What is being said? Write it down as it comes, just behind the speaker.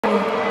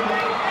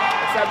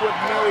said with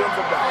millions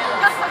of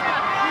dollars.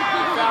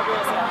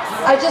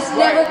 I just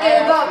never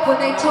gave up when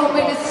they told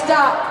me to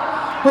stop,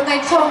 when they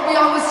told me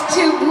I was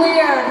too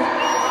weird.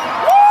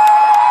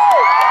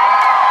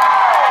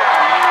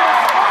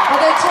 When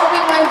they told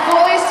me my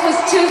voice was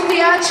too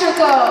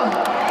theatrical.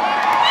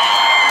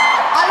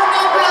 I don't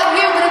know about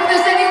you, but if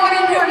there's anyone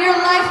in your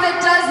life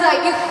that does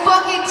that, you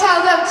fucking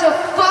tell them to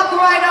fuck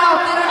right off.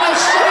 They don't know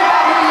shit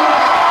about who you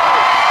are.